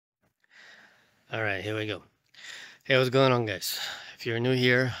All right, here we go. Hey, what's going on, guys? If you're new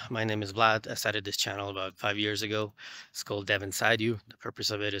here, my name is Vlad. I started this channel about 5 years ago. It's called Dev Inside You. The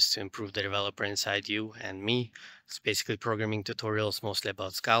purpose of it is to improve the developer inside you and me. It's basically programming tutorials, mostly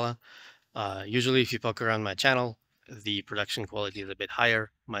about Scala. Usually, if you poke around my channel, the production quality is a bit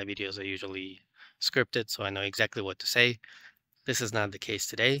higher. My videos are usually scripted, so I know exactly what to say. This is not the case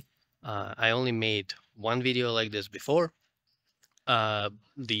today. I only made one video like this before.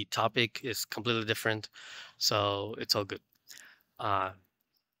 The topic is completely different, so it's all good. Uh,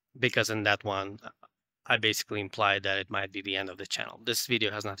 because in that one, I basically implied that it might be the end of the channel. This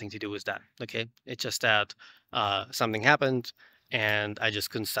video has nothing to do with that. Okay, it's just that something happened, and I just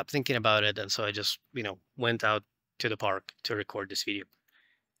couldn't stop thinking about it, and so I just went out to the park to record this video.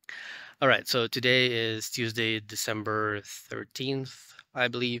 All right, so today is Tuesday, December 13th, I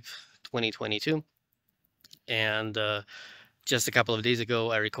believe, 2022, and just a couple of days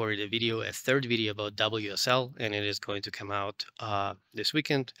ago, I recorded a third video about WSL, and it is going to come out this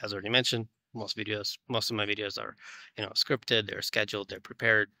weekend. As already mentioned, most of my videos are, scripted, they're scheduled, they're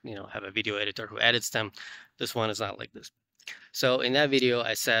prepared, have a video editor who edits them. This one is not like this. So in that video,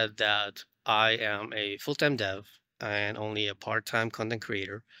 I said that I am a full-time dev and only a part-time content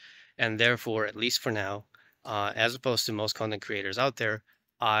creator, and therefore, at least for now, as opposed to most content creators out there,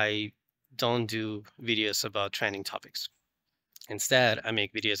 I don't do videos about trending topics. Instead, I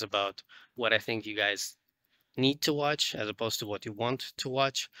make videos about what I think you guys need to watch as opposed to what you want to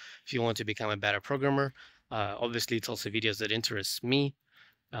watch. If you want to become a better programmer, obviously it's also videos that interest me.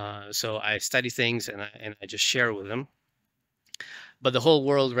 So I study things and I just share with them. But the whole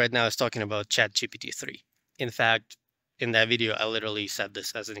world right now is talking about ChatGPT 3. In fact, in that video, I literally said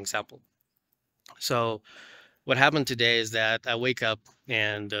this as an example. So what happened today is that I wake up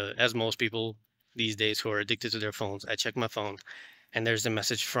and as most people these days who are addicted to their phones, I check my phone and there's a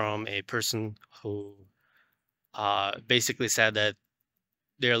message from a person who basically said that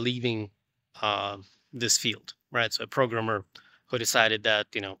they're leaving uh, this field, right? So a programmer who decided that,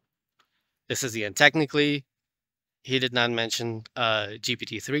 this is the end. Technically, he did not mention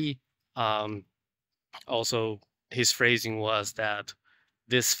GPT-3. Um, Also, his phrasing was that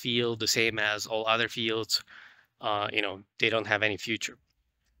this field, the same as all other fields, they don't have any future.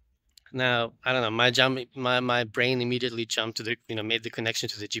 Now, I don't know, my brain immediately jumped to made the connection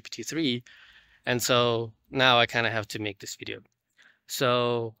to the GPT-3. And so now I kind of have to make this video.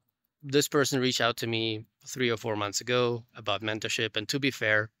 So this person reached out to me 3 or 4 months ago about mentorship. And to be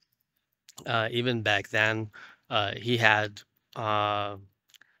fair, even back then, he had uh,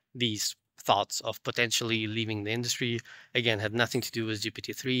 these thoughts of potentially leaving the industry. Again, had nothing to do with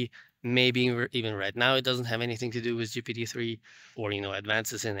GPT-3. Maybe even right now, it doesn't have anything to do with GPT-3 or,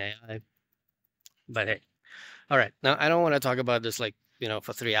 advances in AI. But hey, all right. Now, I don't want to talk about this like,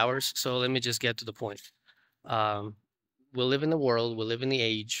 for 3 hours. So let me just get to the point. Um, we live in the world, we live in the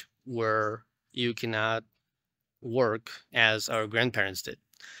age where you cannot work as our grandparents did.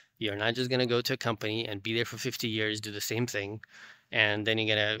 You're not just going to go to a company and be there for 50 years, do the same thing, and then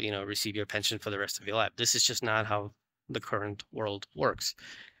you're going to, receive your pension for the rest of your life. This is just not how the current world works.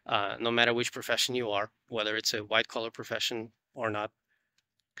 No matter which profession you are, whether it's a white collar profession or not,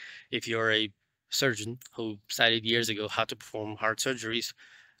 if you're a surgeon who studied years ago how to perform heart surgeries,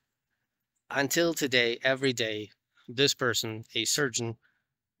 until today, every day, this person, a surgeon,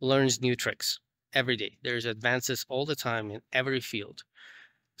 learns new tricks every day. There's advances all the time in every field.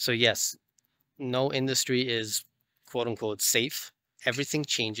 So yes, no industry is quote unquote safe. Everything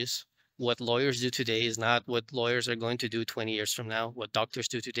changes. What lawyers do today is not what lawyers are going to do 20 years from now. What doctors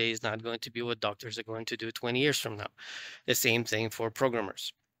do today is not going to be what doctors are going to do 20 years from now. The same thing for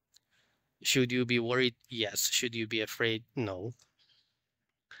programmers. Should you be worried? Yes. Should you be afraid? No.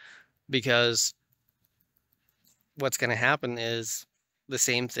 Because what's going to happen is the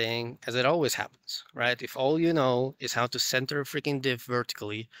same thing as it always happens, right? If all you know is how to center a freaking div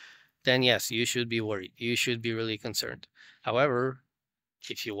vertically, then yes, you should be worried. You should be really concerned. However,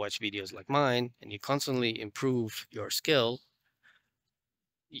 if you watch videos like mine and you constantly improve your skill,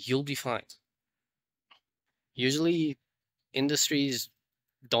 you'll be fine. Usually, industries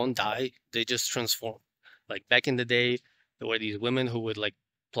don't die, they just transform. Like back in the day, there were these women who would like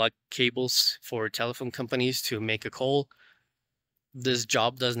plug cables for telephone companies to make a call. This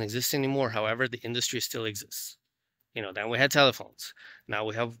job doesn't exist anymore. However, the industry still exists. Then we had telephones. Now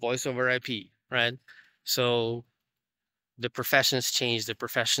we have voice over IP, right? So the professions changed, the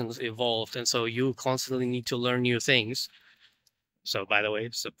professions evolved, and so you constantly need to learn new things. So by the way,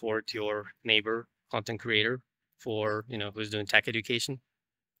 support your neighbor content creator for, who's doing tech education,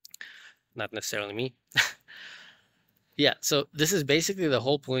 not necessarily me. Yeah, so this is basically the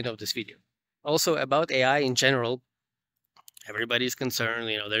whole point of this video. Also, about AI in general, everybody's concerned.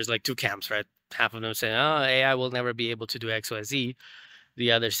 There's like two camps, right? Half of them say, "Oh, AI will never be able to do X, Y, Z."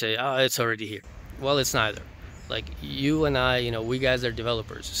 The others say, "Oh, it's already here." Well, it's neither. Like you and I, we guys are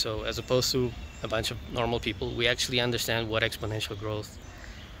developers. So as opposed to a bunch of normal people, we actually understand what exponential growth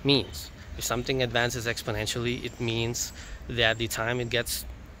means. If something advances exponentially, it means that the time it takes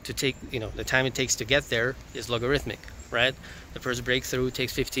to get there is logarithmic, right? The first breakthrough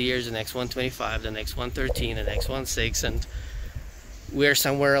takes 50 years, the next one 25, the next one 13, the next one 6, and we're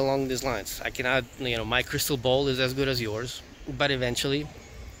somewhere along these lines. I cannot, my crystal ball is as good as yours, but eventually,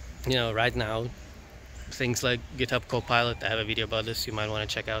 right now, things like GitHub Copilot, I have a video about this you might want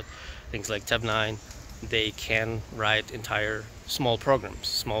to check out. Things like Tab9, they can write entire small programs,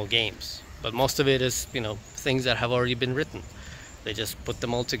 small games. But most of it is, things that have already been written. They just put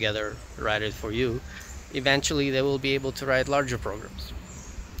them all together, write it for you. Eventually, they will be able to write larger programs.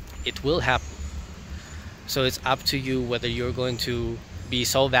 It will happen. So it's up to you whether you're going to be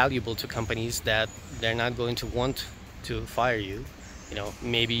so valuable to companies that they're not going to want to fire you.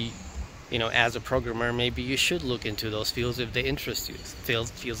 Maybe as a programmer, maybe you should look into those fields if they interest you.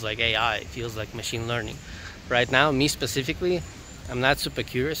 Feels like AI, feels like machine learning. Right now, me specifically, I'm not super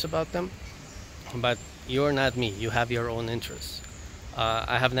curious about them, but you're not me. You have your own interests.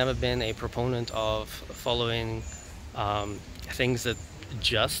 I have never been a proponent of following things that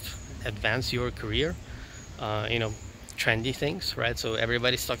just advance your career. Uh, you know, trendy things, right? So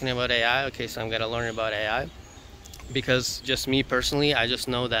everybody's talking about AI. Okay, so I'm gonna learn about AI because just me personally, I just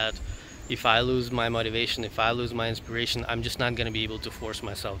know that if I lose my motivation, if I lose my inspiration, I'm just not gonna be able to force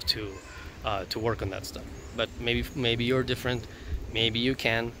myself to work on that stuff. But maybe you're different. Maybe you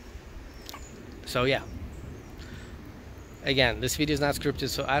can. So yeah. Again, this video is not scripted,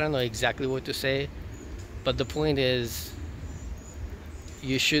 so I don't know exactly what to say. But the point is,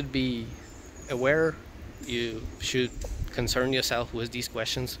 you should be aware. You should concern yourself with these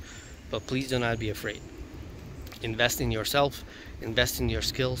questions, but please do not be afraid. Invest in yourself, invest in your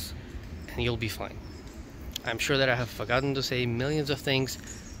skills, and you'll be fine. I'm sure that I have forgotten to say millions of things.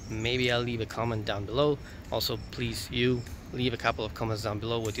 Maybe I'll leave a comment down below. Also, please, you leave a couple of comments down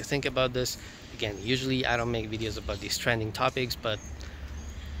below what you think about this. Again, usually I don't make videos about these trending topics, but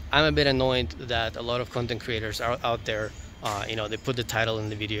I'm a bit annoyed that a lot of content creators are out there, they put the title in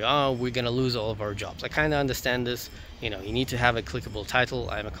the video, "Oh, we're gonna lose all of our jobs." I kind of understand this. You need to have a clickable title.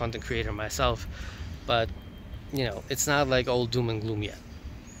 I'm a content creator myself, but it's not like all doom and gloom yet.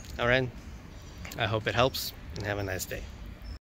 All right. I hope it helps, and have a nice day.